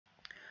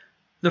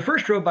The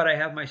first robot I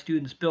have my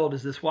students build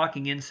is this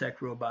walking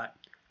insect robot.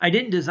 I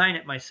didn't design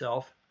it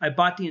myself. I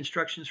bought the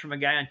instructions from a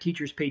guy on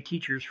Teachers Pay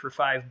Teachers for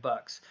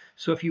 $5.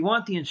 So if you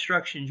want the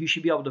instructions, you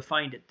should be able to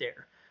find it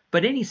there.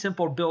 But any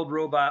simple build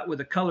robot with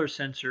a color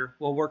sensor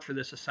will work for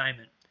this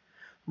assignment.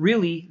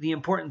 Really, the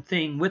important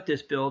thing with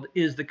this build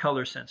is the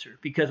color sensor,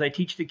 because I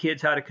teach the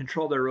kids how to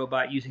control their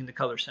robot using the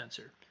color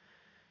sensor.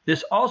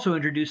 This also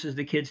introduces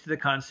the kids to the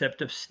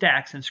concept of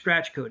stacks and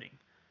scratch coding.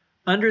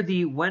 Under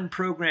the When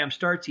Program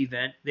Starts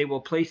event, they will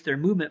place their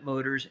movement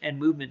motors and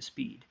movement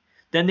speed.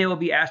 Then they will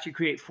be asked to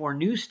create 4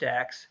 new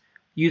stacks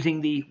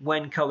using the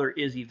When Color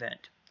Is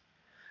event.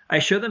 I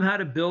show them how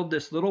to build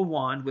this little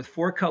wand with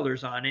 4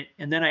 colors on it,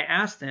 and then I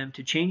ask them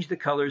to change the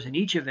colors in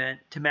each event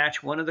to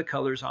match one of the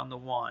colors on the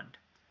wand.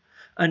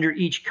 Under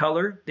each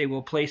color, they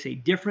will place a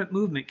different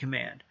movement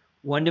command,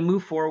 one to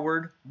move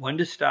forward, one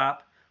to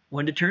stop,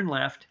 one to turn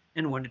left,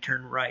 and one to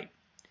turn right.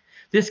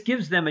 This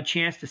gives them a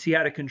chance to see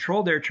how to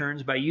control their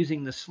turns by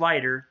using the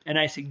slider, and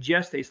I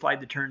suggest they slide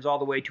the turns all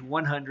the way to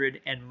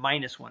 100 and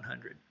minus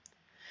 100.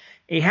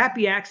 A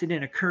happy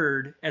accident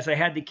occurred as I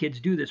had the kids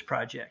do this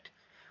project.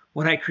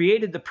 When I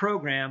created the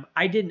program,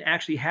 I didn't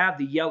actually have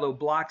the yellow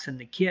blocks in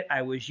the kit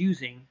I was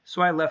using,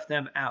 so I left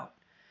them out.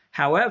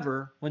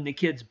 However, when the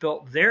kids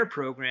built their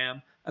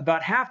program,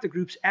 about half the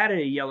groups added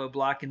a yellow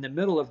block in the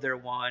middle of their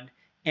wand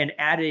and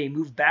added a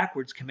move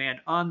backwards command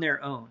on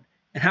their own,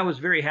 and I was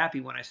very happy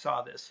when I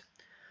saw this.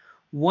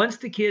 Once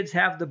the kids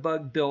have the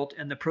bug built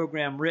and the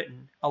program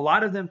written, a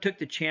lot of them took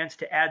the chance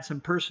to add some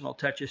personal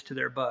touches to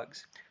their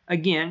bugs.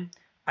 Again,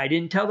 I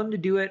didn't tell them to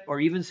do it or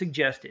even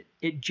suggest it.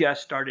 It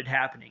just started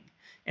happening.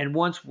 And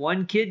once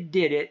one kid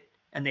did it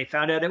and they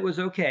found out it was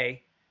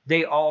okay,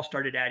 they all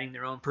started adding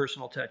their own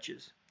personal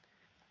touches.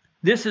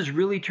 This has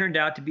really turned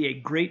out to be a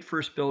great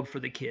first build for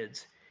the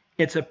kids.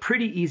 It's a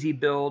pretty easy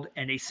build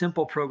and a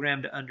simple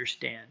program to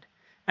understand.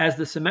 As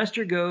the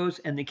semester goes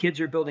and the kids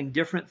are building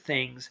different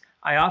things,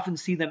 I often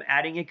see them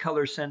adding a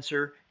color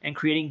sensor and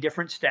creating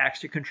different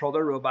stacks to control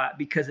their robot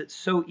because it's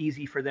so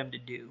easy for them to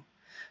do.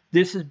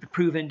 This has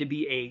proven to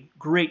be a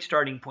great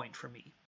starting point for me.